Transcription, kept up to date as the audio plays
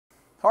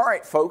All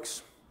right,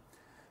 folks.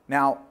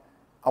 Now,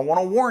 I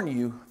want to warn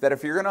you that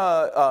if you're going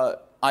to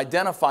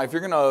if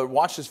you're going to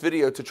watch this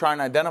video to try and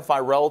identify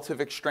relative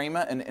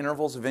extrema and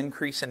intervals of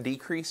increase and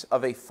decrease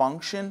of a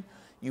function,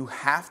 you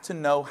have to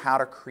know how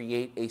to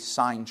create a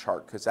sign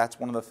chart, because that's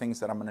one of the things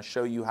that I'm going to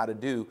show you how to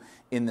do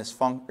in this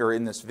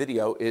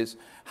video is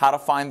how to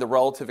find the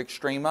relative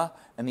extrema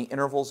and the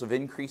intervals of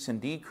increase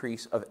and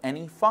decrease of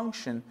any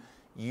function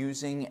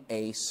using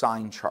a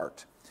sign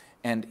chart.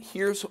 And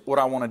here's what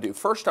I want to do.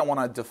 First, I want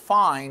to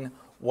define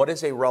what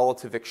is a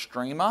relative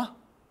extrema,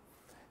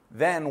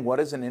 then what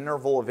is an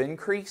interval of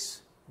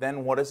increase,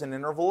 then what is an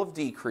interval of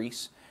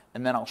decrease,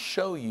 and then I'll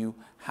show you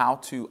how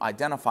to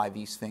identify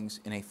these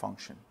things in a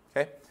function.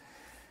 Okay?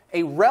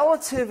 A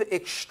relative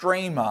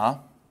extrema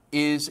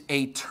is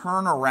a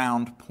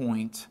turnaround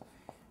point,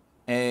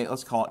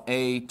 let's call it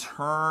a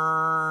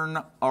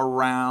turnaround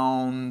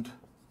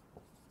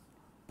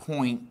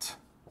point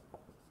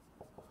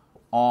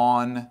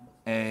on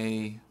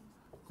a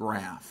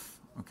graph.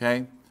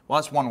 Okay? Well,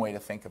 that's one way to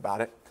think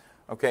about it.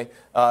 Okay?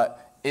 A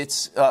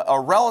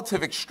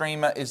relative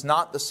extrema is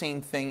not the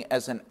same thing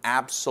as an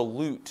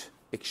absolute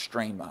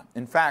extrema.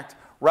 In fact,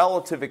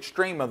 relative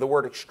extrema, the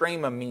word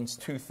extrema means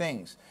two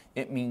things.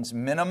 It means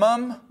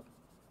minimum,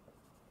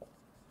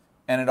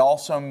 and it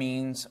also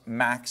means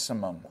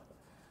maximum.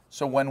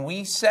 So when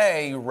we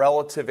say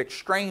relative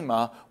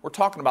extrema, we're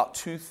talking about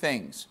two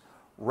things: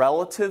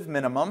 relative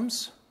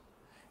minimums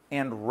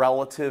and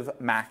relative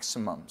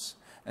maximums.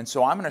 And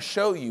so I'm going to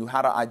show you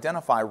how to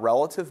identify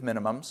relative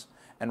minimums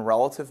and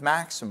relative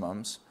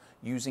maximums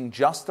using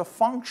just a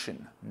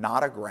function,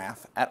 not a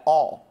graph at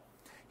all.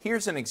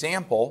 Here's an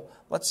example.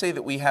 Let's say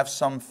that we have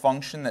some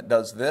function that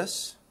does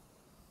this.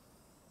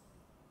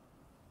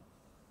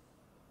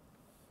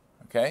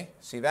 Okay,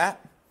 see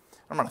that?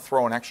 I'm going to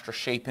throw an extra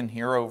shape in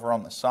here over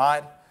on the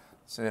side.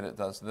 Say that it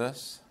does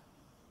this.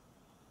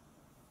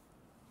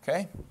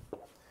 Okay?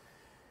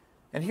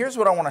 And here's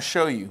what I want to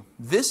show you.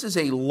 This is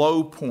a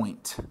low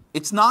point.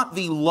 It's not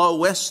the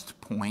lowest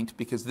point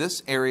because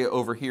this area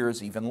over here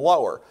is even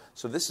lower.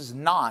 So this is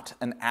not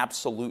an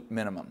absolute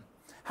minimum.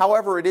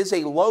 However, it is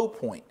a low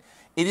point.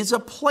 It is a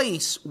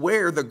place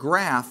where the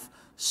graph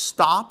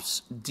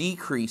stops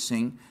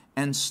decreasing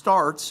and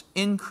starts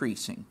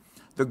increasing.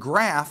 The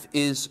graph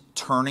is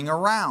turning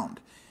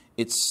around.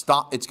 It's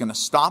going to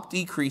stop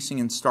decreasing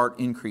and start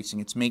increasing.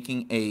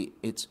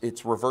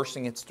 It's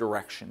reversing its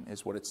direction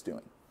is what it's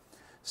doing.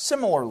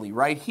 Similarly,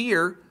 right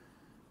here,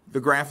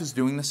 the graph is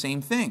doing the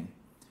same thing,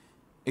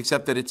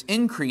 except that it's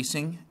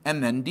increasing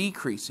and then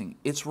decreasing.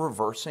 It's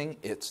reversing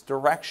its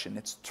direction.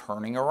 It's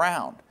turning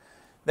around.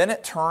 Then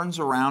it turns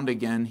around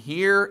again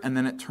here, and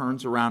then it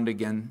turns around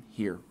again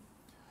here.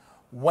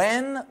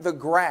 When the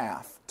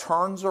graph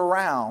turns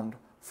around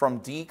from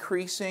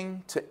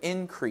decreasing to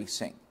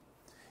increasing,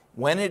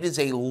 when it is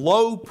a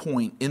low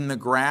point in the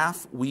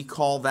graph, we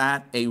call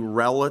that a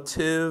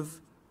relative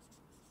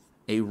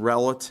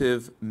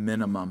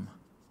minimum.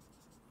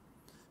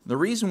 The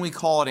reason we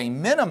call it a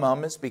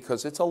minimum is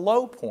because it's a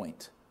low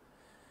point.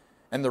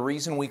 And the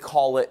reason we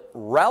call it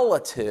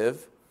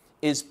relative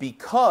is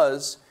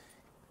because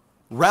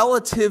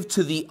relative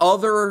to the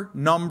other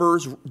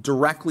numbers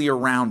directly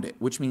around it,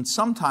 which means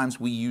sometimes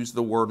we use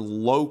the word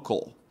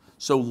local.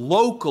 So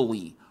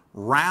locally,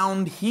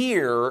 round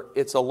here,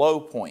 it's a low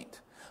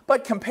point.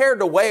 But compared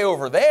to way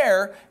over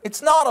there,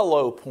 it's not a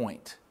low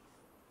point.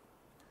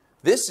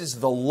 This is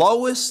the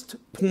lowest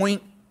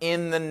point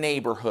in the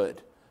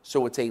neighborhood.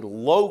 So it's a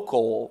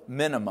local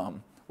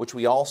minimum, which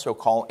we also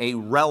call a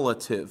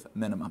relative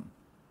minimum.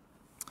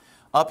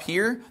 Up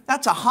here,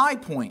 that's a high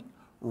point,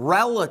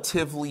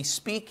 relatively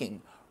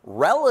speaking.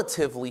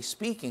 Relatively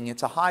speaking,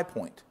 it's a high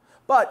point.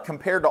 But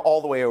compared to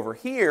all the way over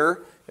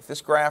here, if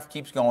this graph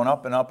keeps going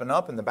up and up and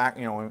up in the back,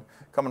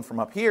 coming from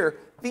up here,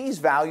 these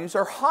values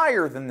are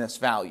higher than this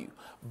value.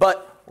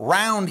 But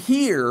round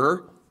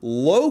here,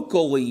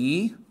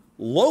 locally,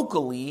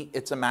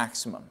 it's a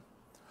maximum.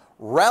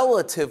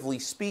 Relatively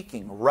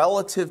speaking,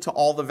 relative to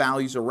all the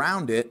values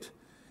around it,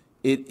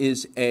 it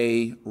is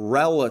a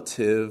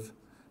relative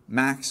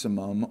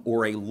maximum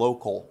or a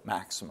local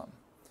maximum.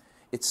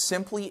 It's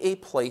simply a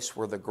place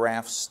where the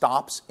graph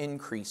stops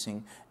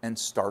increasing and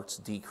starts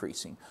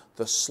decreasing.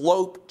 The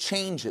slope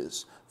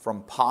changes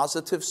from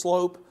positive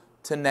slope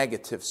to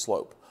negative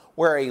slope.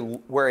 Where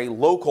a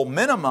local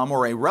minimum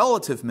or a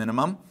relative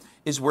minimum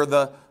is where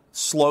the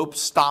slope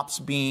stops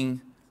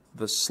being,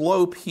 the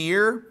slope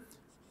here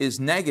is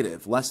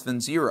negative, less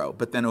than 0.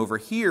 But then over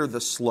here,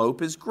 the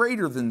slope is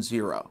greater than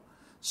 0.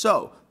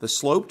 So the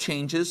slope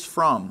changes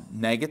from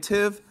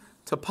negative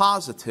to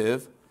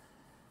positive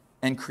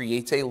and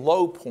creates a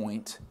low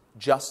point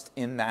just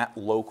in that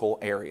local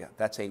area.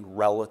 That's a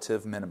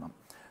relative minimum.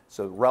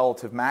 So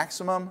relative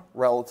maximum,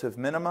 relative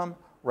minimum,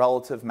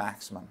 relative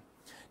maximum.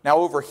 Now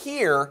over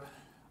here,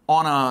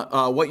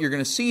 on what you're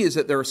going to see is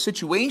that there are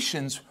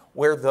situations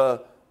where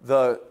the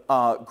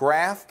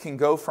graph can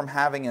go from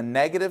having a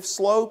negative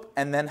slope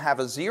and then have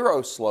a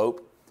 0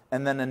 slope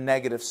and then a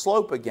negative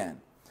slope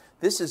again.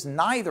 This is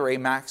neither a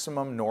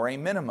maximum nor a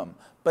minimum,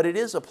 but it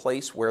is a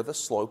place where the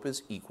slope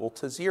is equal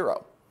to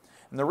 0.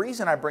 And the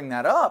reason I bring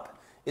that up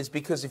is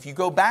because if you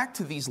go back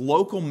to these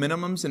local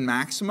minimums and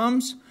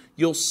maximums,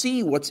 you'll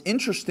see what's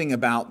interesting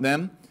about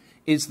them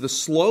is the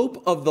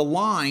slope of the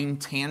line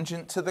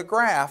tangent to the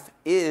graph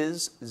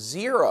is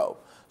 0.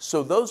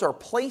 So those are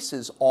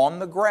places on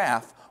the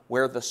graph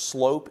where the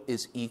slope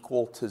is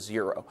equal to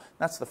 0.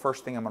 That's the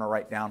first thing I'm going to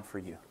write down for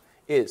you,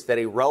 is that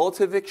a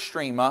relative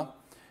extrema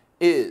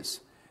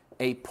is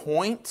a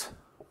point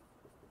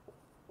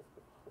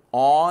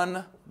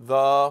on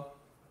a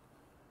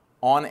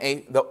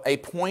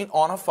point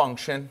on a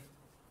function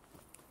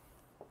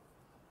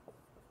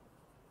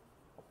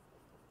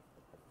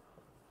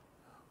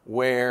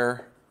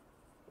where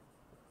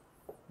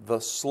the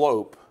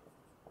slope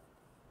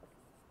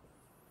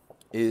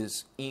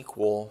is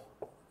equal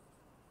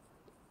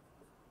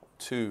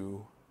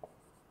to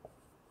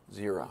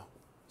 0.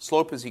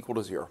 Slope is equal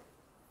to 0.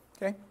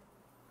 Okay?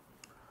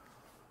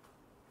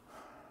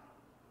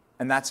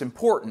 And that's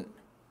important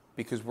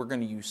because we're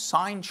going to use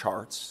sign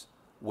charts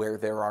where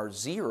there are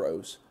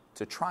zeros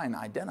to try and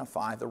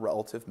identify the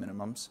relative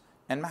minimums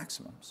and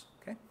maximums.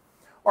 Okay?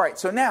 All right,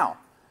 so now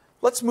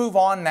let's move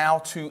on now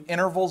to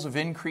intervals of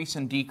increase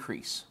and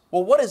decrease.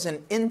 Well, what is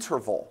an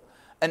interval?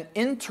 An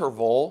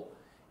interval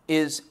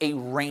is a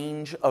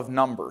range of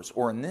numbers,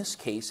 or in this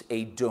case,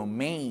 a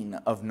domain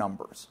of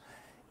numbers.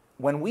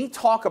 When we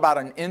talk about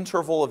an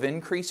interval of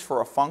increase for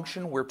a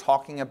function, we're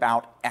talking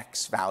about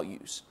x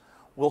values.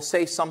 We'll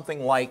say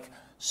something like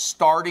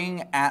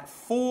starting at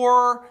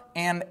 4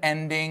 and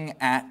ending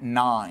at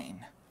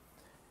 9.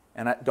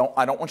 And I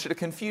don't want you to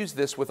confuse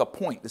this with a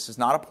point. This is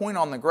not a point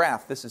on the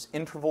graph. This is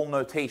interval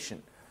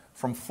notation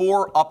from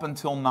 4 up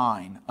until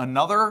 9.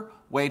 Another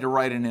way to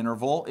write an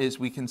interval is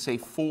we can say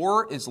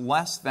 4 is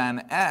less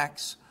than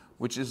x,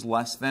 which is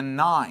less than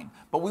 9.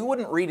 But we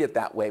wouldn't read it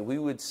that way. We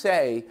would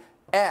say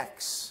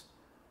x,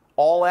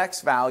 all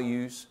x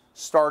values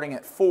starting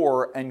at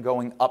 4 and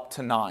going up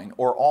to 9,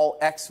 or all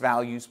x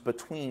values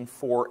between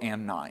 4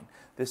 and 9.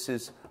 This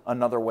is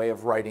another way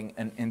of writing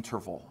an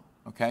interval.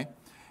 Okay?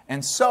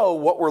 And so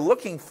what we're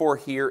looking for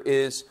here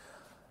is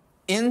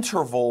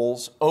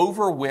intervals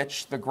over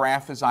which the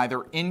graph is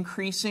either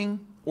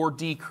increasing or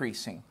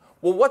decreasing.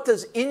 Well, what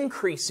does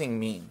increasing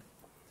mean?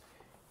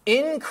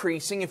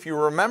 Increasing, if you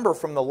remember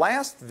from the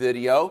last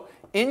video,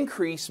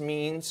 increase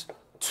means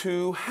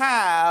to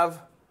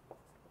have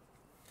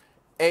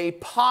a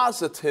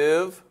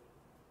positive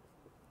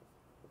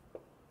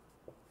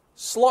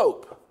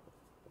slope.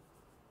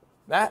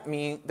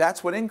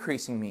 That's what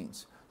increasing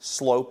means.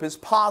 Slope is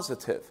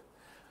positive.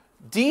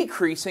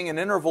 Decreasing, an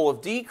interval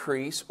of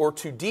decrease, or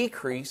to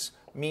decrease,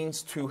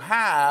 means to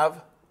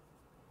have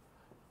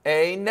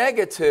a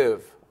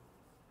negative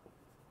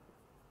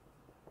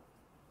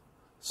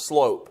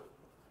slope.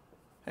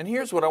 And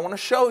here's what I want to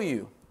show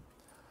you.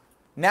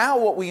 Now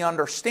what we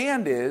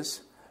understand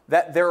is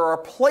that there are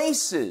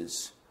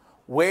places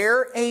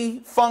where a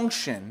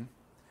function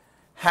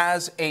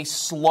has a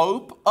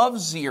slope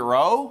of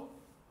 0,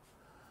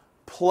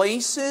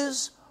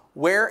 places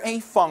where a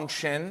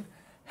function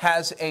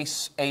has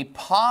a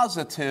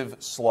positive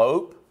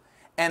slope,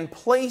 and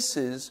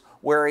places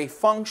where a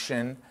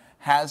function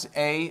has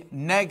a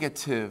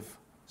negative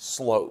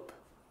slope.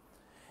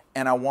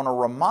 And I want to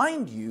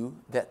remind you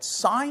that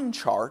sign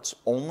charts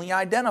only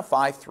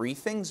identify 3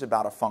 things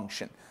about a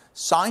function.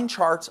 Sign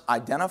charts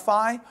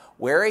identify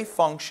where a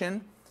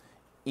function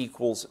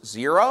equals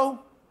 0,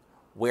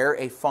 where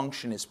a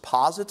function is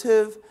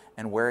positive,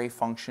 and where a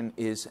function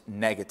is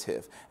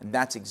negative. And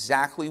that's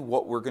exactly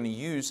what we're going to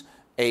use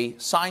a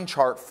sign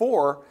chart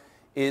for.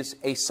 Is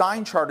a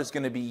sign chart is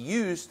going to be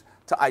used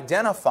to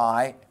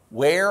identify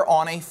where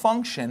on a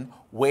function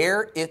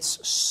where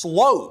its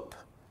slope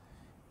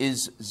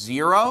is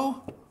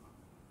 0,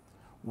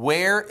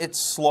 where its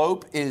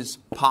slope is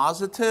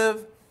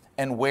positive,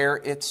 and where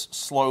its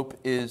slope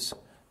is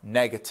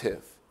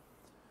negative.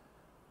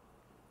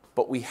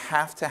 But we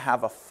have to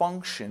have a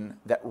function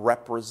that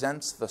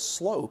represents the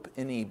slope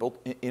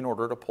in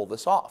order to pull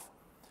this off.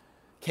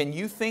 Can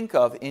you think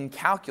of, in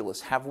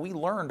calculus, have we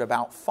learned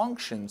about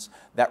functions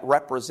that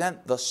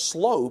represent the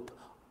slope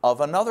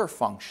of another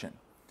function?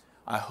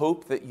 I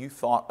hope that you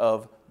thought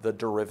of the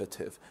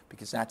derivative,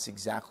 because that's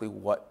exactly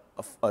what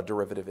a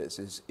derivative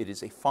is. It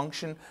is a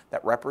function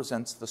that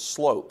represents the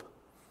slope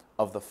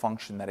of the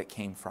function that it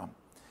came from.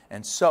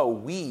 And so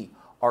we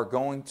are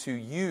going to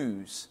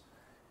use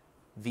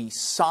the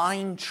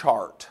sign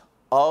chart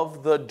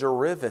of the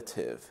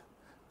derivative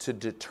to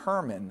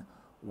determine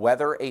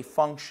whether a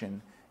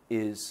function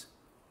is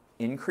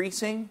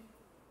increasing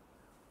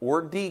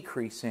or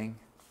decreasing,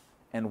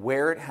 and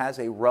where it has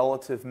a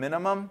relative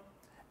minimum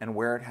and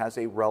where it has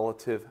a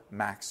relative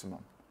maximum.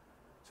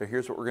 So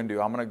here's what we're going to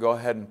do. I'm going to go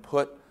ahead and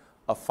put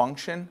a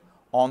function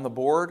on the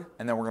board,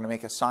 and then we're going to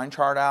make a sign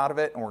chart out of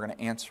it, and we're going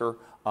to answer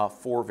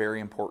 4 very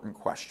important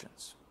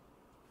questions.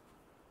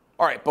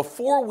 All right,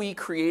 before we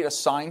create a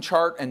sign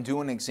chart and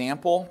do an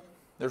example,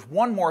 there's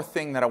one more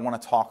thing that I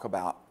want to talk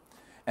about.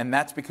 And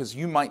that's because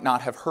you might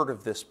not have heard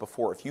of this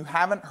before. If you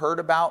haven't heard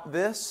about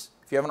this,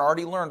 if if you haven't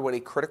already learned what a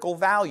critical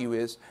value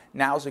is,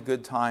 now's a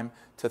good time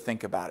to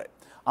think about it.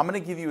 I'm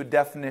going to give you a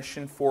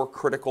definition for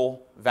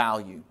critical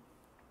value.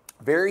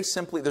 Very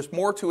simply, there's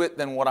more to it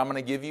than what I'm going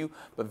to give you,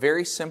 but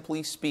very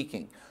simply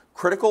speaking,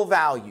 critical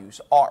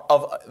values are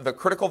the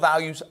critical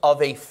values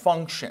of a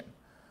function.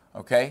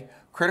 Okay?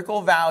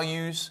 Critical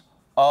values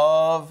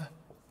of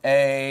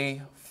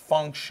a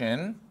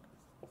function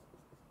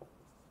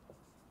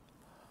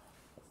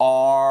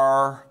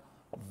are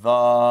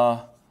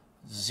the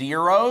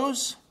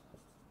zeros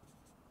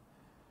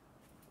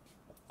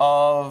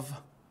of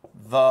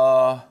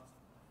the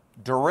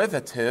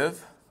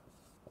derivative.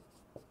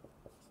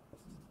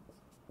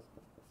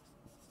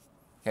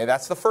 Okay,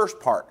 that's the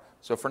first part.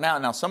 So for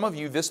now some of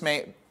you, this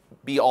may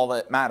be all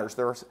that matters.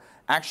 There's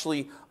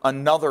actually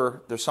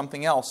there's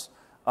something else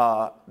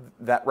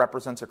that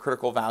represents a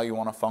critical value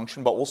on a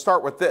function, but we'll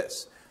start with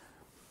this.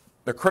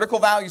 The critical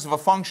values of a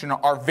function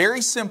are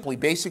very simply,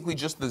 basically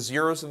just the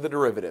zeros of the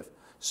derivative.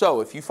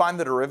 So if you find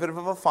the derivative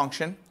of a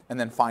function and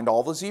then find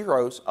all the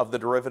zeros of the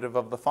derivative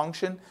of the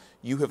function,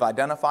 you have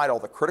identified all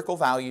the critical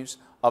values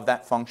of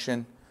that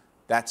function.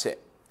 That's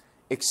it.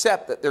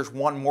 Except that there's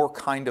one more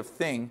kind of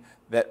thing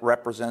that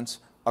represents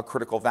a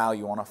critical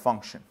value on a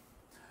function.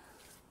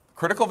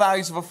 Critical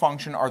values of a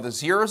function are the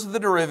zeros of the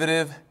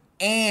derivative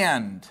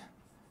and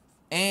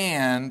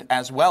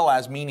as well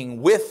as,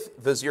 meaning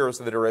with the zeros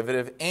of the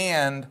derivative,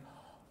 and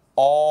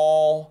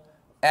all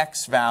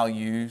x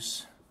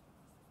values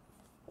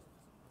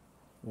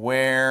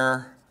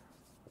where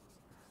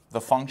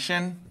the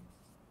function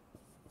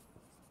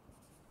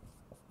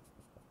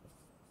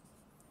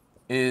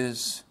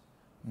is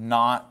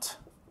not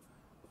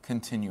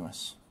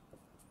continuous.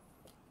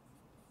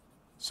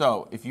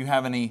 So if you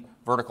have any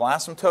vertical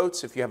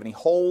asymptotes, if you have any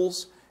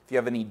holes, if you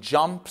have any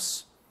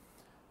jumps,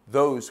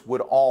 those would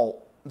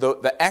all,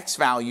 the x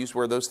values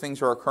where those things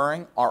are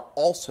occurring are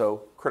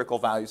also critical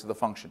values of the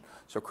function.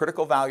 So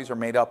critical values are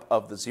made up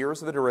of the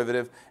zeros of the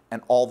derivative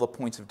and all the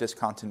points of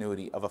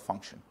discontinuity of a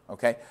function.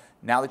 Okay?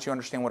 Now that you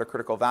understand what a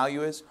critical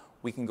value is,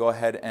 we can go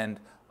ahead and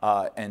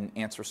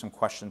answer some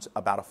questions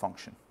about a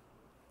function.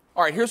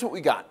 All right, here's what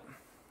we got.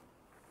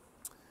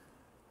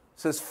 It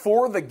says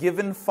for the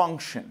given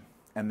function,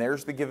 and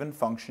there's the given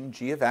function,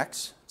 g of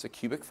x. It's a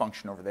cubic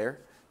function over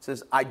there. It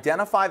says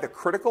identify the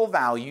critical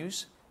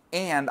values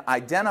and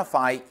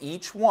identify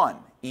each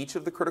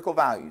of the critical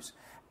values,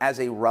 as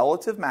a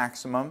relative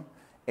maximum,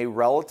 a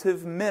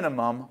relative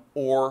minimum,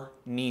 or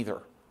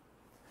neither.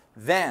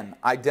 Then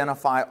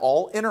identify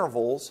all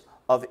intervals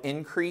of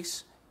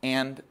increase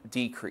and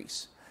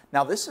decrease.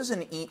 Now this is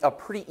a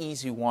pretty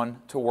easy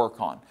one to work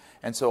on.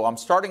 And so I'm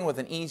starting with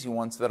an easy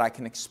one so that I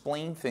can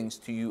explain things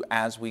to you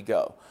as we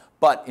go.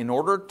 But in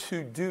order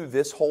to do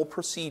this whole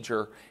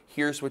procedure,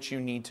 here's what you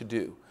need to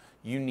do.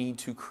 You need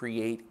to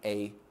create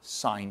a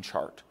sign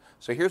chart.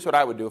 So here's what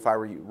I would do if I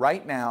were you.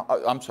 Right now,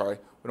 I'm sorry,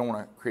 we don't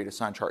want to create a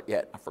sign chart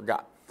yet. I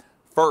forgot.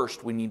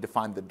 First, we need to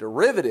find the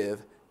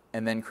derivative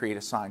and then create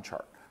a sign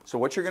chart. So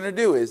what you're going to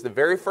do is the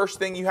very first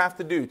thing you have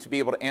to do to be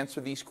able to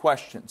answer these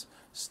questions.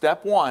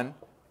 Step one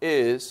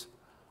is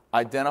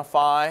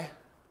identify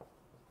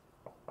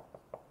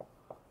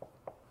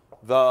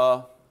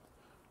the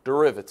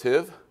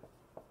derivative.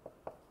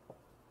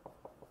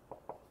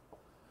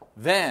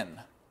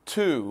 Then,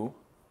 two,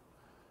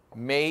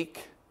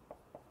 make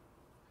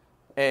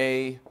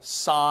a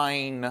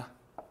sign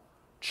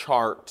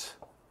chart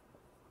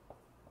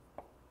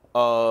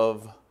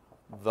of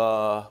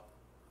the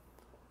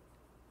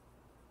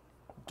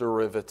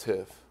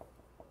derivative.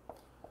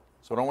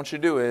 So what I want you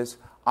to do is,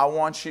 I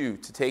want you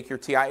to take your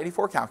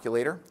TI-84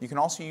 calculator. You can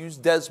also use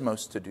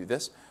Desmos to do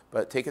this,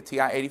 but take a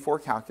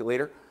TI-84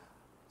 calculator.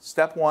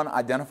 Step one,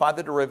 identify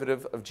the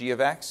derivative of g of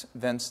x.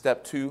 Then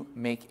step two,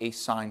 make a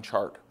sign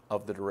chart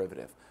of the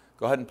derivative.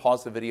 Go ahead and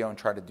pause the video and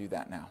try to do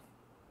that now.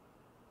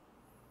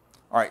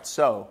 All right,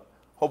 so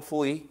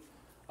hopefully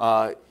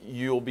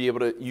you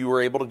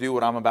were able to do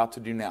what I'm about to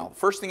do now. The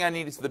first thing I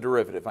need is the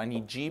derivative. I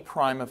need g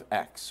prime of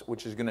x,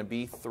 which is going to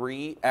be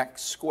 3x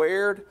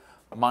squared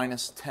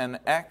minus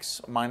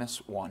 10x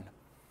minus 1.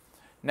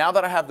 Now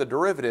that I have the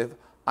derivative,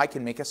 I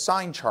can make a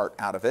sign chart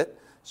out of it.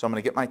 So I'm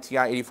going to get my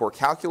TI-84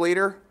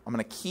 calculator. I'm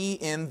going to key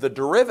in the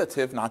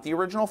derivative, not the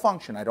original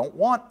function. I don't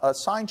want a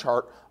sign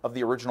chart of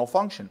the original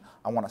function.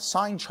 I want a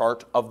sign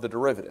chart of the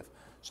derivative.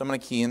 So I'm going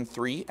to key in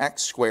 3x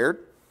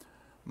squared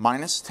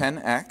minus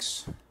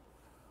 10x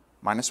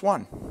minus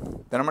 1.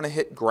 Then I'm going to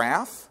hit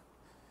graph,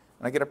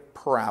 and I get a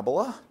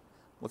parabola.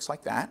 Looks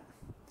like that.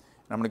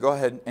 And I'm going to go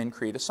ahead and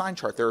create a sign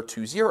chart. There are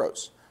two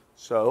zeros.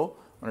 So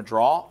I'm going to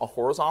draw a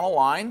horizontal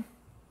line,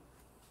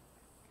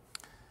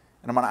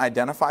 and I'm going to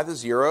identify the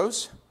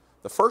zeros.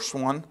 The first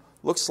one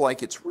looks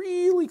like it's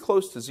really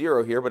close to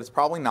 0 here, but it's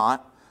probably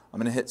not. I'm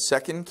going to hit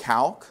second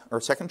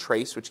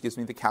trace, which gives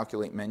me the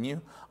calculate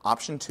menu.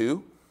 Option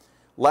 2.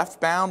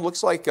 Left bound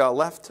looks like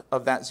left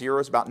of that 0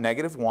 is about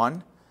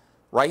 -1.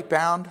 Right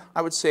bound,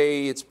 I would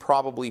say it's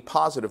probably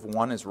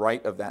 +1 is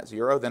right of that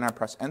 0. Then I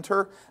press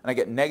enter, and I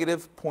get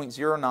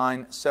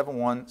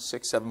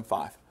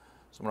 -0.0971675.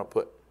 So I'm going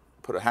to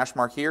put a hash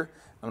mark here.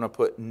 I'm going to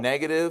put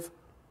 -0.0971675.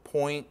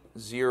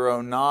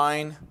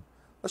 0.09,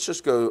 let's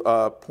just go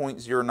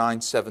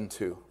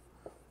 0.0972.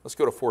 Let's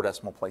go to 4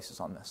 decimal places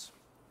on this.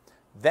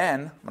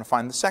 Then I'm going to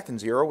find the second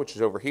 0, which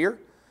is over here.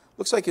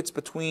 Looks like it's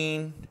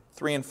between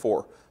 3 and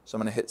 4. So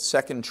I'm going to hit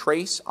second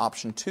trace,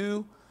 option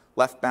 2,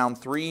 left bound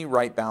 3,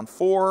 right bound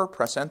 4,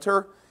 press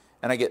enter,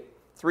 and I get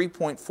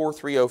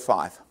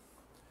 3.4305.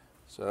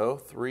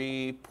 So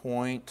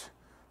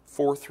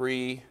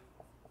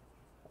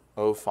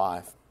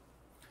 3.4305.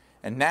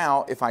 And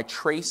now if I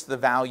trace the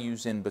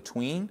values in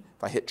between,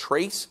 if I hit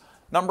trace,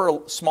 number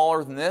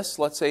smaller than this,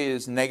 let's say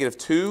is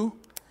 -2,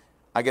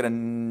 I get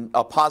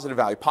a positive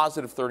value,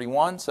 positive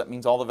 31, so that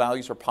means all the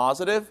values are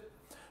positive.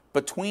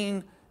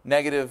 Between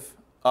negative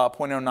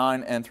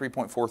 0.09 and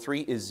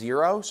 3.43 is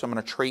 0, so I'm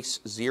going to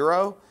trace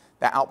 0.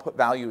 The output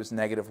value is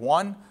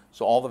 -1,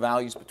 so all the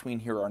values between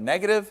here are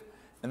negative.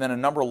 And then a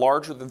number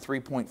larger than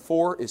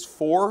 3.4 is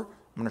 4.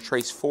 I'm going to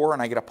trace 4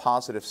 and I get a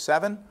positive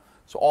 7.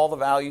 So all the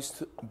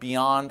values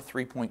beyond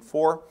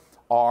 3.4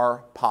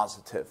 are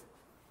positive.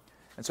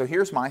 And so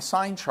here's my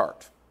sign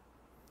chart.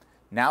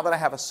 Now that I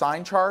have a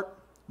sign chart,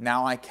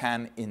 now I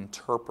can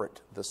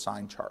interpret the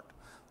sign chart.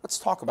 Let's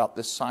talk about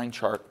this sign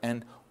chart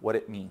and what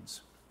it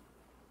means.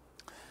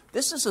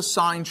 This is a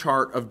sign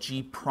chart of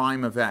g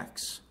prime of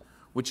x,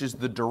 which is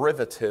the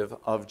derivative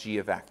of g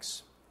of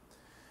x.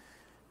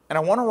 And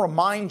I want to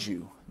remind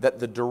you that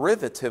the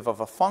derivative of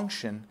a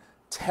function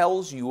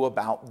tells you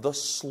about the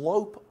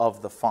slope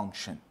of the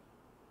function.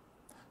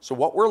 So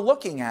what we're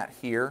looking at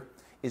here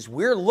is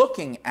we're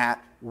looking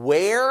at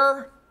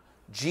where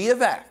g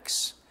of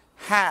x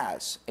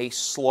has a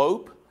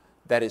slope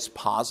that is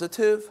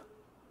positive,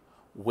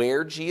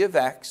 where g of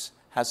x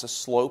has a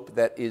slope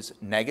that is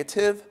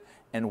negative,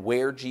 and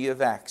where g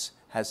of x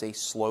has a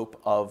slope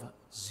of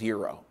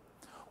 0.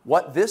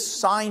 What this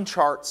sign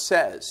chart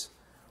says,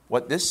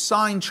 what this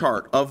sign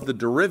chart of the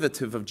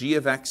derivative of g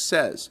of x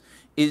says,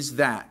 is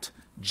that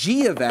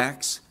g of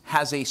x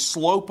has a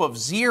slope of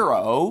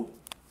 0,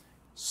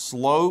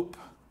 slope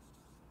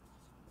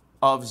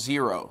of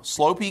 0.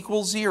 Slope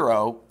equals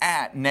 0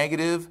 at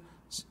negative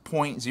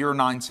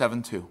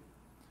 0.0972.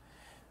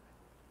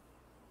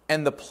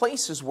 And the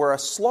places where a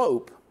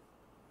slope,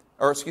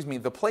 or excuse me,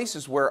 the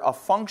places where a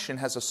function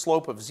has a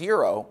slope of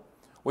 0,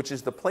 which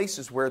is the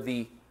places where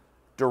the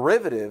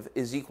derivative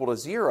is equal to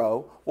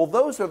 0, well,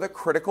 those are the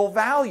critical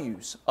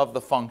values of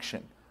the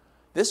function.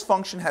 This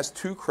function has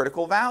 2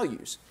 critical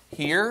values.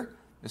 Here,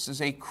 this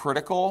is a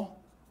critical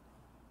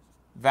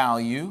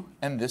value,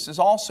 and this is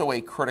also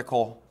a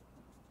critical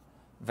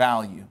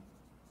value.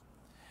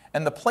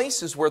 And the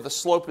places where the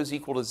slope is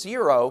equal to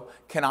 0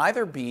 can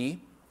either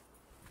be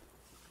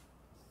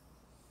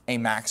a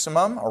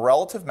maximum, a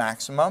relative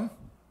minimum,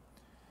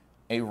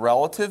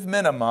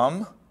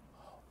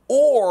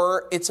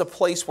 or it's a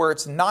place where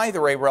it's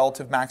neither a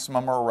relative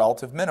maximum or a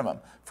relative minimum.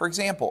 For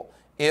example,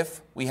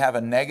 if we have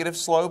a negative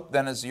slope,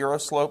 then a 0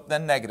 slope,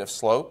 then negative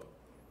slope,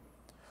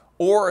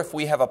 or if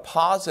we have a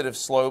positive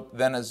slope,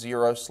 then a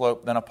 0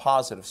 slope, then a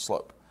positive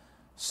slope.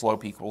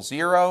 Slope equals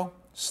 0,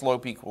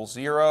 slope equals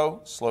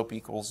 0, slope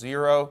equals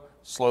 0,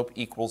 slope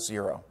equals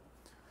 0.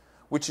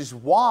 Which is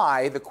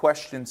why the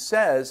question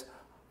says,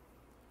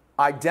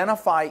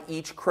 identify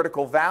each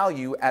critical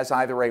value as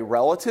either a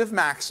relative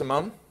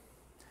maximum,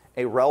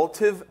 a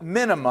relative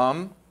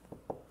minimum,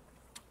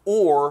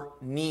 or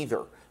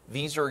neither.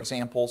 These are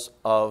examples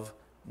of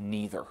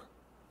neither.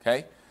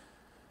 Okay?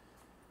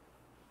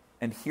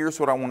 And here's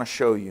what I want to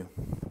show you.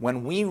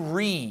 When we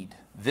read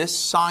this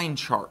sign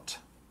chart,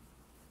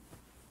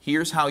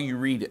 here's how you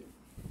read it.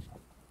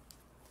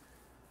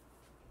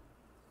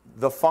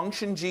 The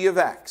function g of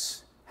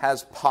x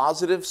has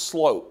positive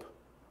slope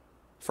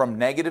from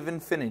negative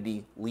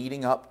infinity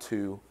leading up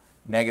to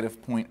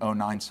negative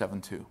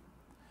 0.0972.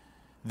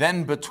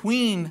 Then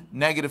between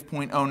negative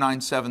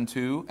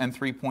 0.0972 and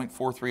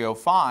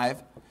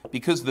 3.4305,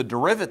 because the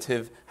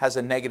derivative has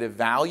a negative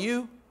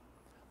value,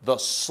 the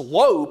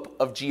slope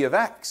of g of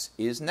x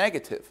is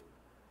negative.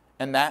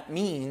 And that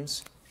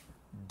means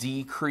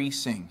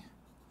decreasing.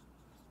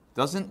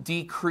 Doesn't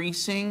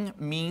decreasing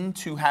mean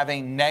to have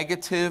a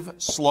negative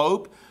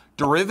slope?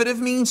 Derivative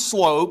means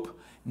slope,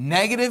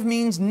 negative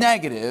means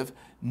negative,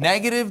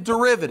 negative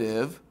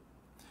derivative,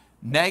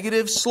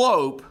 negative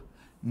slope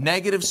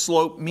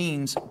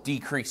means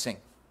decreasing.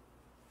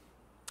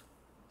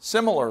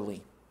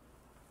 Similarly,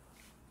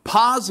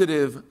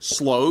 positive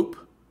slope,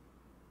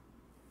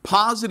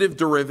 positive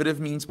derivative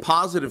means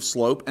positive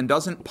slope, and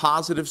doesn't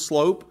positive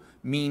slope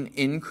mean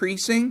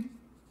increasing?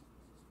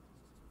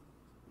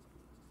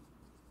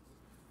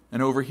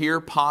 And over here,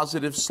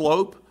 positive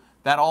slope,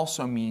 that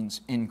also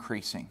means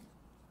increasing.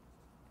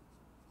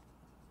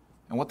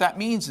 And what that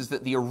means is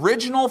that the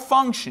original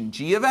function,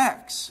 g of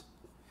x,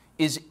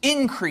 is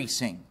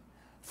increasing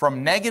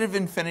from negative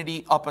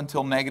infinity up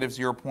until negative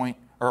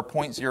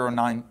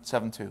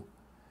 0.0972.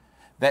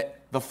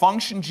 That the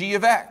function g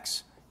of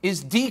x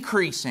is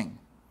decreasing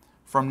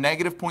from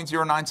negative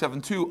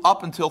 0.0972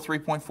 up until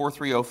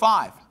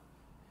 3.4305.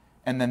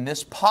 And then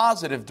this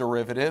positive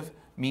derivative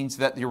means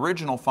that the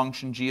original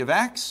function g of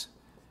x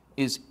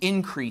is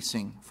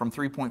increasing from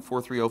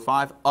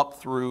 3.4305 up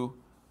through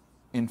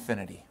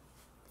infinity.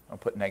 I'll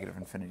put negative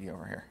infinity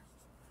over here.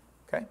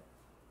 Okay?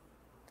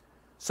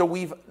 So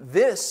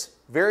this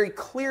very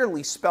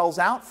clearly spells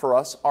out for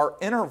us our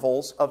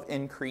intervals of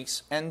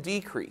increase and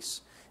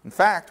decrease. In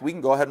fact, we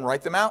can go ahead and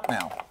write them out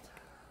now.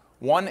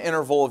 One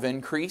interval of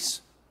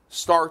increase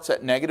starts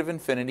at negative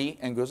infinity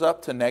and goes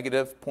up to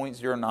negative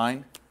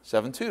 0.0972.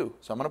 So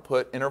I'm going to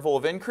put interval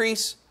of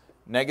increase,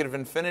 negative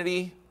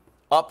infinity,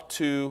 up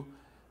to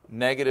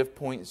negative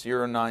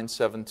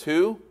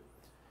 0.0972.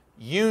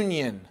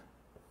 Union.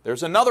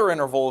 There's another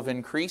interval of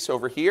increase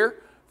over here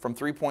from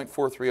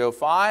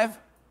 3.4305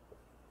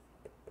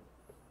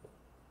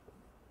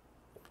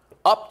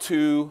 up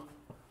to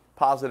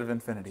positive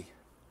infinity.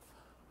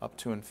 Up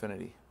to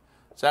infinity.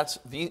 So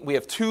we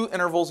have two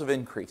intervals of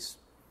increase.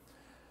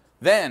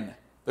 Then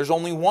there's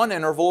only one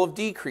interval of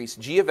decrease.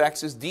 G of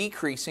x is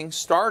decreasing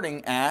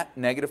starting at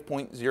negative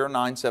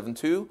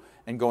 0.0972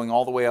 and going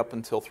all the way up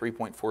until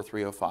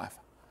 3.4305.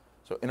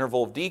 So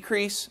interval of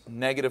decrease,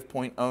 negative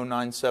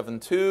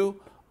 0.0972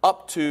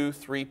 up to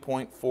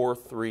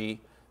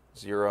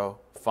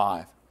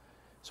 3.4305.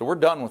 So we're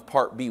done with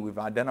part B. We've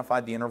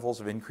identified the intervals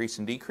of increase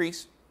and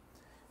decrease.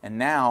 And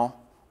now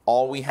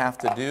all we have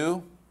to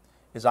do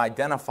is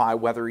identify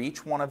whether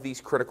each one of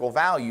these critical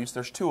values,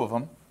 there's two of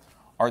them,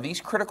 are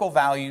these critical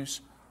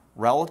values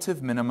relative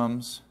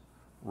minimums,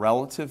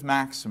 relative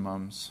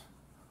maximums,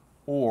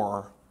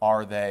 or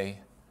are they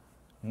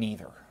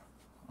neither?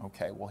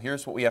 Okay, well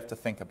here's what we have to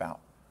think about.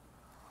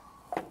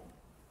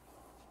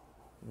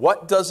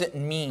 What does it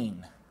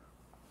mean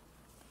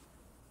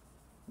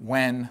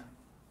when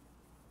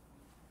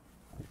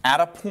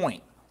at a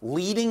point,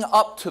 leading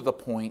up to a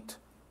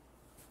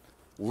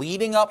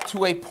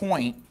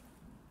point,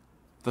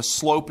 the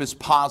slope is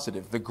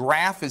positive. The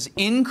graph is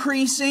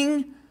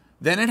increasing,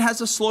 then it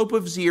has a slope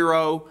of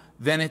 0,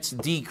 then it's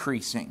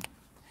decreasing.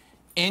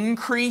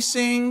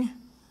 Increasing,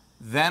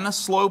 then a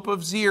slope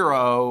of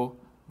 0,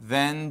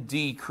 then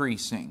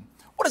decreasing.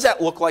 What does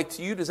that look like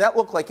to you? Does that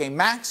look like a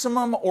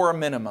maximum or a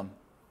minimum?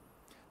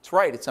 That's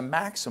right, it's a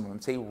maximum.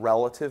 It's a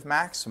relative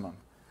maximum.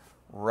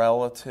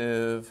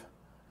 Relative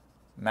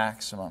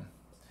maximum.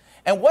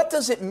 And what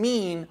does it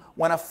mean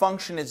when a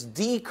function is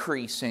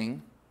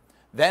decreasing,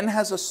 then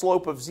has a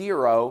slope of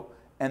 0,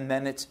 and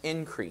then it's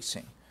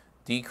increasing?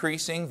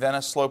 Decreasing, then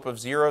a slope of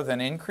 0,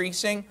 then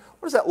increasing.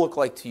 What does that look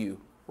like to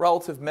you?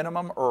 Relative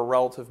minimum or a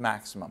relative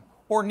maximum?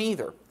 Or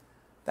neither?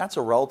 That's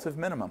a relative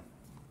minimum.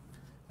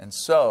 And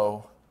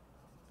so,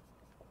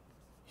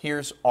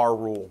 here's our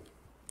rule.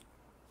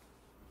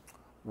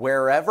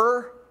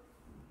 Wherever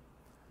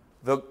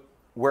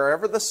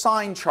the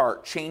sign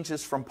chart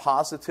changes from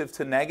positive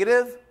to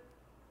negative,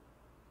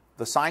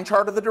 the sign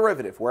chart of the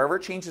derivative, wherever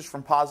it changes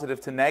from positive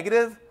to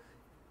negative,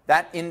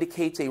 that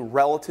indicates a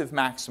relative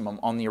maximum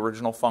on the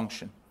original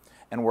function.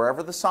 And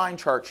wherever the sign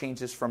chart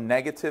changes from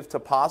negative to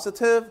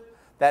positive,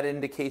 that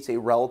indicates a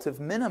relative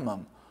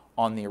minimum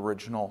on the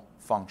original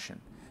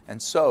function.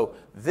 And so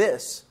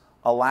this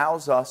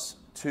allows us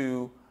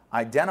to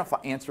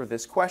answer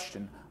this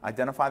question,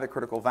 identify the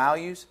critical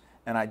values,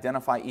 and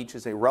identify each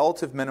as a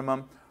relative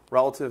minimum,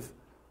 relative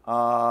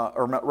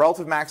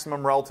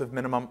maximum, relative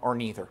minimum, or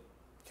neither.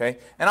 Okay?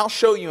 And I'll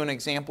show you an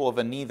example of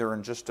a neither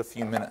in just a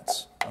few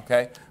minutes.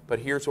 Okay? But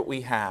here's what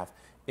we have,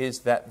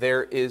 is that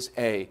there is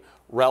a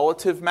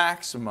relative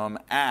maximum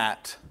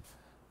at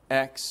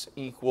x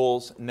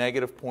equals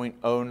negative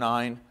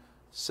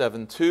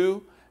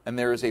 0.0972, and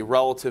there is a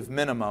relative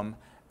minimum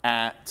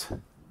at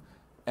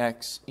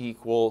x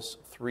equals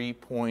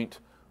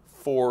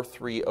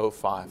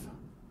 3.4305.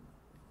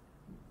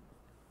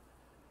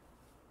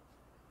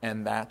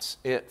 And that's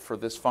it for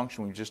this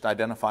function. We've just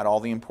identified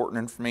all the important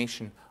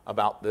information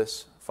about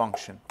this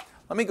function.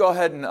 Let me go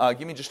ahead and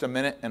give me just a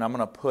minute, and I'm going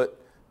to put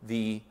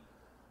the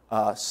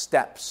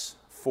steps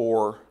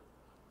for,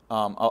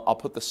 I'll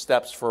put the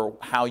steps for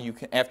how you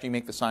can, after you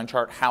make the sign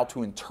chart, how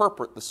to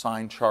interpret the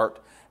sign chart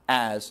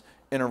as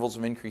intervals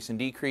of increase and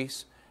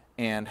decrease,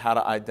 and how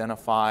to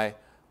identify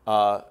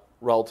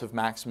relative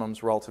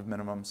maximums, relative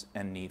minimums,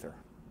 and neither.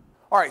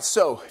 All right,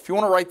 so if you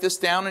want to write this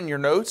down in your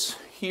notes,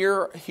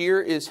 here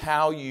is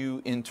how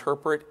you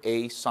interpret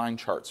a sign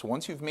chart. So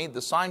once you've made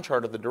the sign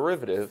chart of the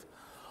derivative,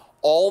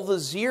 all the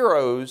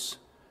zeros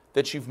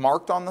that you've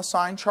marked on the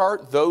sign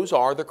chart, those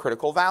are the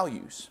critical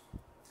values.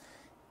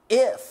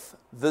 If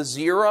the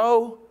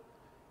 0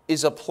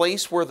 is a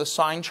place where the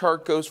sign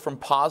chart goes from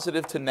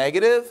positive to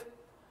negative,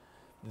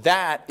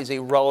 that is a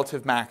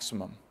relative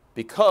maximum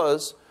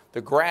because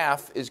the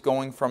graph is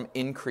going from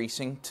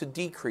increasing to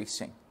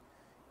decreasing.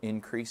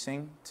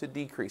 Increasing to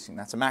decreasing.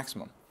 That's a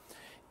maximum.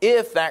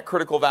 If that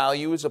critical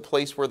value is a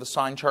place where the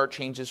sign chart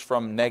changes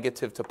from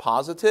negative to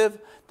positive,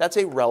 that's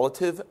a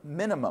relative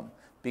minimum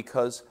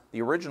because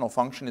the original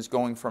function is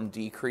going from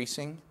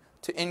decreasing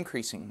to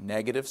increasing,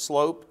 negative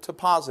slope to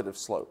positive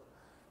slope.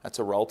 That's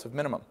a relative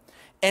minimum.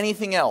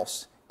 Anything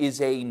else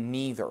is a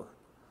neither.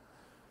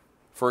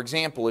 For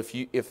example,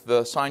 if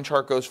the sign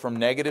chart goes from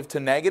negative to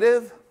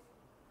negative,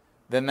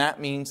 then that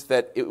means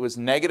that it was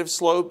negative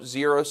slope,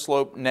 zero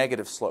slope,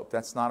 negative slope.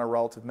 That's not a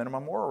relative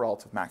minimum or a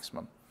relative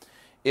maximum.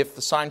 If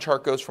the sign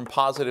chart goes from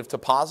positive to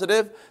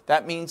positive,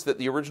 that means that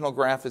the original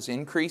graph is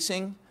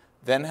increasing,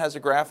 then has a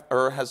graph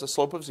or has a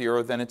slope of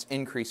 0, then it's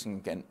increasing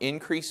again.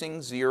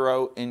 Increasing,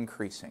 0,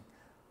 increasing,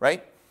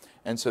 right?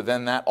 And so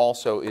then that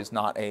also is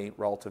not a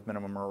relative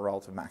minimum or a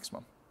relative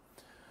maximum.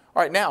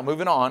 All right, now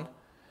moving on.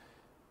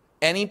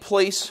 Any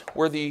place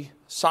where the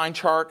sign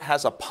chart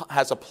has a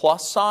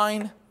plus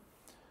sign,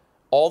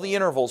 all the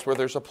intervals where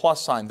there's a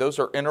plus sign, those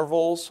are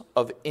intervals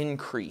of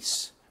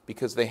increase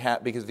because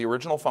the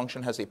original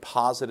function has a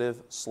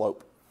positive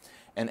slope.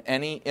 And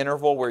any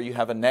interval where you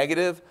have a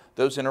negative,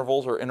 those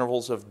intervals are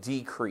intervals of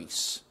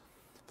decrease.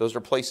 Those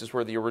are places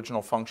where the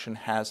original function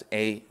has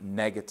a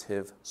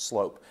negative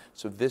slope.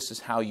 So this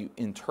is how you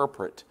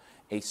interpret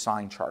a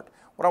sign chart.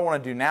 What I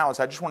want to do now is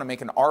I just want to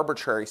make an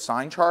arbitrary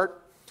sign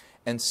chart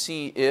and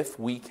see if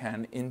we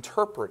can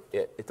interpret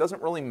it. It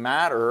doesn't really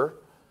matter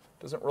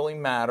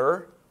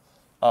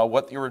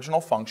what the original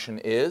function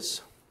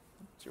is.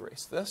 Let's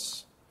erase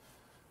this.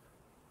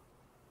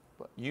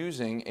 But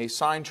using a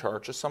sign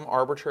chart, just some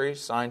arbitrary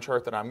sign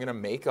chart that I'm going to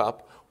make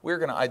up, we're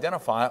going to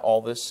identify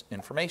all this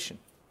information.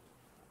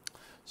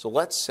 So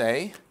let's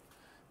say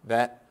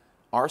that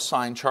our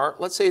sign chart,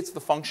 let's say it's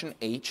the function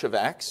h of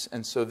x,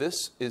 and so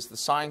this is the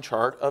sign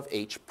chart of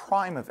h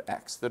prime of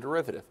x, the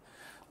derivative.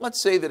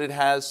 Let's say that it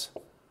has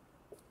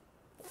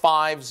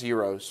 5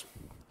 zeros.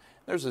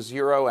 There's a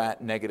 0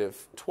 at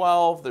negative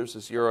 12, there's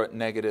a 0 at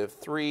negative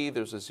 3,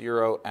 there's a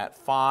 0 at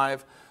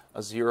 5,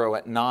 a 0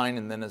 at 9,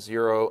 and then a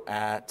 0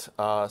 at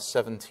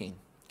 17.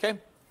 Okay?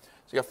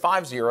 So you have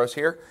 5 zeros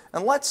here.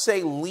 And let's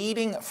say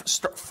leading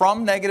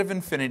from negative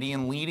infinity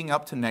and leading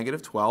up to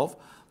negative 12,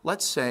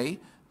 let's say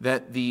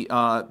that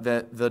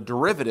the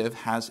derivative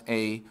has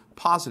a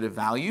positive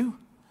value,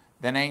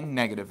 then a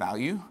negative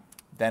value,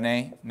 then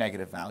a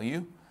negative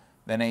value,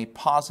 then a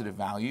positive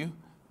value,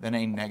 then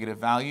a negative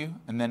value,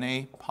 and then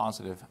a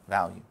positive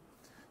value.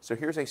 So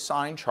here's a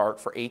sign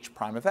chart for h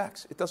prime of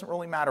x. It doesn't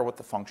really matter what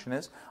the function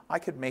is. I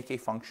could make a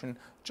function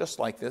just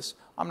like this.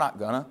 I'm not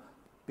gonna,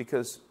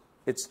 because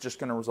it's just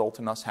going to result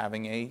in us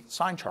having a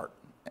sign chart,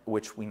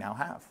 which we now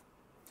have.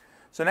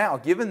 So now,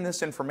 given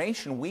this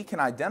information, we can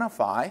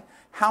identify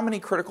how many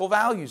critical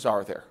values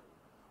are there.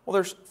 Well,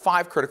 there's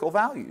 5 critical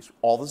values.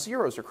 All the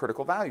zeros are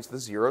critical values, the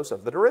zeros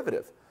of the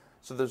derivative.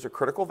 So there's a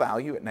critical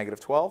value at negative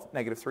 12,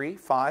 negative 3,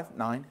 5,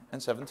 9,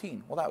 and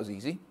 17. Well, that was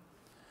easy.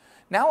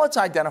 Now let's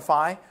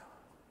identify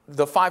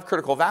the 5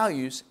 critical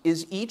values.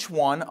 Is each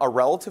one a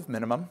relative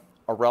minimum,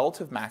 a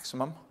relative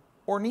maximum,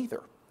 or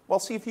neither? Well,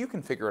 see if you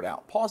can figure it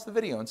out. Pause the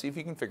video and see if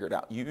you can figure it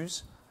out.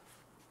 Use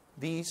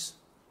these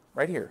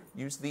right here.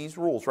 Use these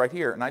rules right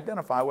here and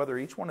identify whether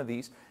each one of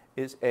these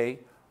is a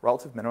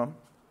relative minimum,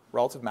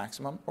 relative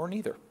maximum, or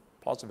neither.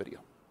 Pause the video.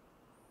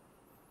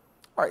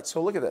 All right,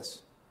 so look at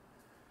this.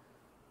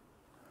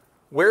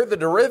 Where the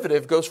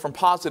derivative goes from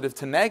positive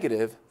to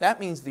negative, that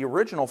means the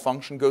original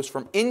function goes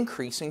from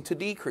increasing to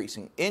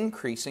decreasing,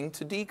 increasing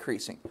to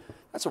decreasing.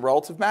 That's a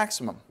relative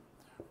maximum.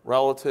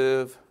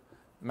 Relative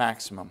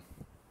maximum.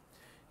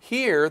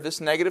 Here,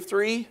 this negative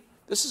 3,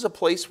 this is a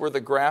place where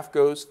the graph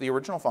goes, the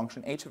original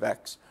function, h of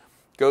x,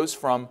 goes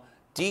from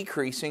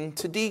decreasing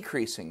to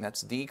decreasing.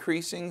 That's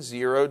decreasing,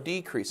 0,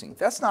 decreasing.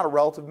 That's not a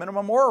relative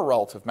minimum or a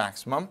relative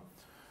maximum.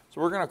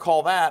 So we're going to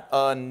call that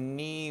a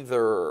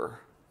neither.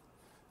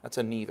 That's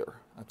a neither.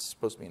 That's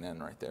supposed to be an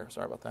n right there.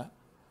 Sorry about that.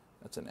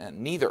 That's an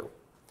n. Neither.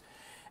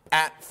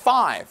 At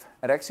 5,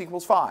 at x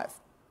equals 5,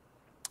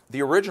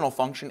 the original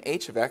function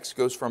h of x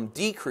goes from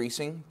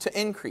decreasing to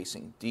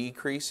increasing,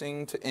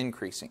 decreasing to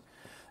increasing.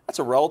 That's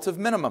a relative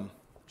minimum.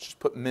 Just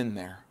put min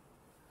there.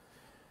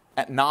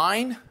 At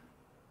 9,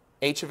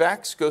 h of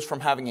x goes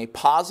from having a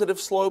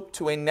positive slope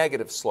to a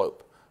negative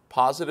slope.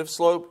 Positive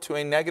slope to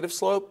a negative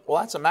slope,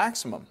 well, that's a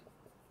maximum.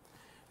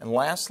 And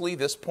lastly,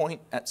 this point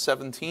at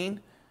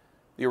 17,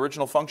 the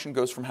original function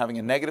goes from having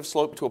a negative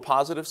slope to a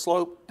positive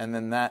slope, and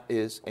then that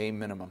is a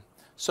minimum.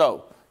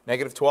 So,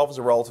 negative 12 is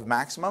a relative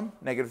maximum,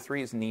 negative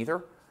 3 is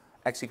neither,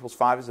 x equals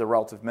 5 is a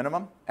relative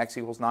minimum, x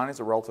equals 9 is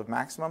a relative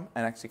maximum,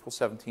 and x equals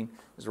 17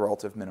 is a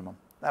relative minimum.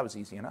 That was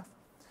easy enough.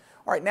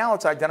 All right, now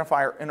let's identify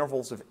our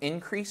intervals of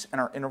increase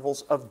and our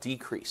intervals of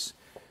decrease.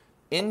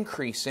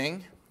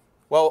 Increasing,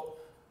 well,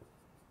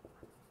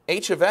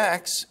 h of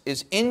x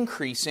is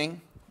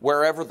increasing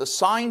wherever the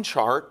sign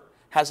chart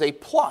has a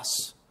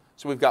plus.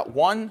 So we've got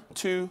 1,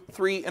 2,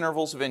 3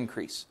 intervals of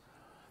increase.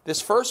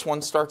 This first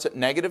one starts at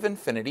negative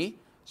infinity.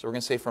 So we're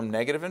going to say from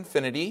negative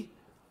infinity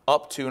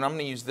up to, and I'm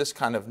going to use this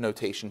kind of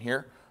notation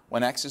here,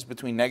 when x is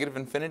between negative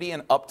infinity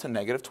and up to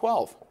negative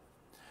 12.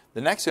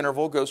 The next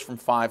interval goes from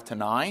 5 to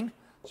 9.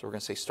 So we're going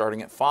to say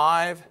starting at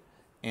 5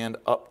 and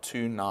up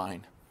to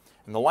 9.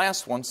 And the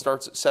last one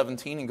starts at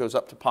 17 and goes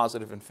up to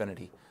positive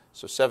infinity.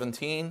 So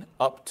 17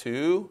 up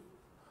to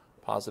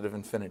positive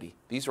infinity.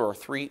 These are our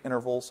 3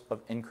 intervals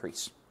of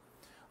increase.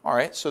 All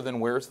right, so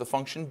then where's the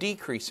function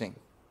decreasing?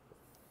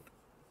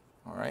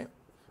 All right,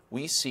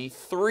 we see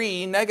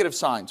 3 negative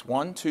signs.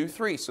 1, 2,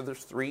 3. So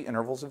there's 3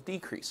 intervals of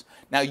decrease.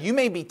 Now you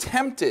may be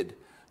tempted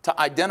to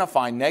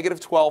identify negative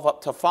 12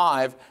 up to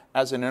 5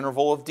 as an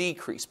interval of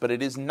decrease, but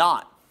it is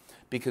not,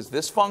 because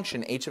this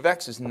function, h of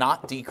x, is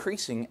not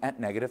decreasing at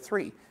negative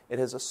 3. It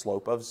has a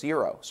slope of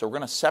 0. So we're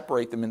going to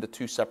separate them into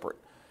 2 separate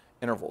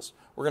intervals.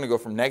 We're going to go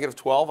from negative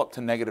 12 up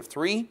to negative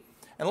 3.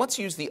 And let's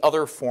use the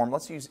other form.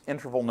 Let's use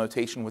interval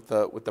notation with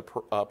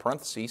the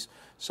parentheses.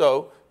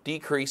 So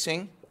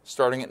decreasing,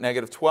 starting at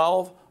negative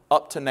 12,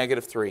 up to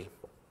negative 3.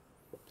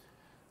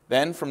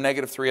 Then from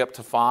negative 3 up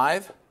to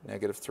 5,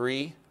 negative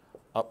 3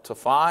 up to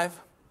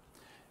 5.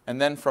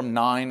 And then from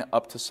 9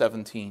 up to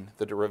 17,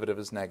 the derivative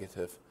is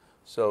negative.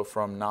 So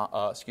from 9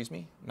 up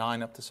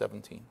to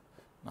 17.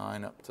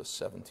 9 up to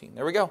 17.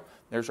 There we go.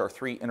 There's our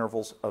 3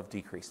 intervals of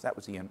decrease. That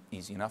was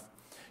easy enough.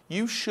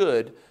 You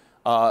should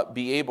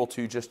be able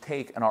to just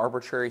take an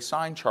arbitrary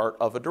sign chart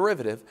of a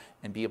derivative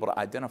and be able to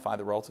identify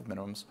the relative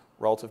minimums,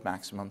 relative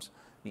maximums,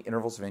 the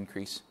intervals of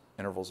increase,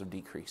 intervals of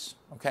decrease.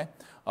 Okay?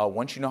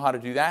 Once you know how to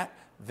do that,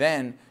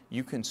 then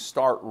you can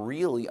start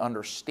really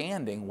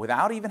understanding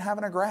without even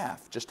having a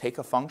graph. Just take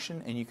a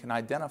function and you can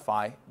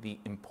identify the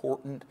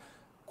important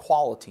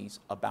qualities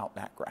about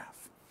that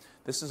graph.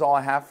 This is all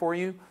I have for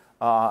you.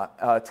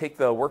 Take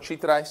the worksheet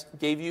that I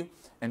gave you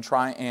and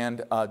try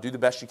and do the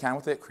best you can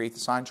with it. Create the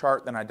sign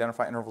chart, then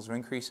identify intervals of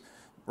increase,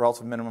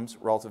 relative minimums,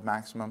 relative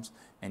maximums,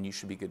 and you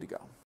should be good to go.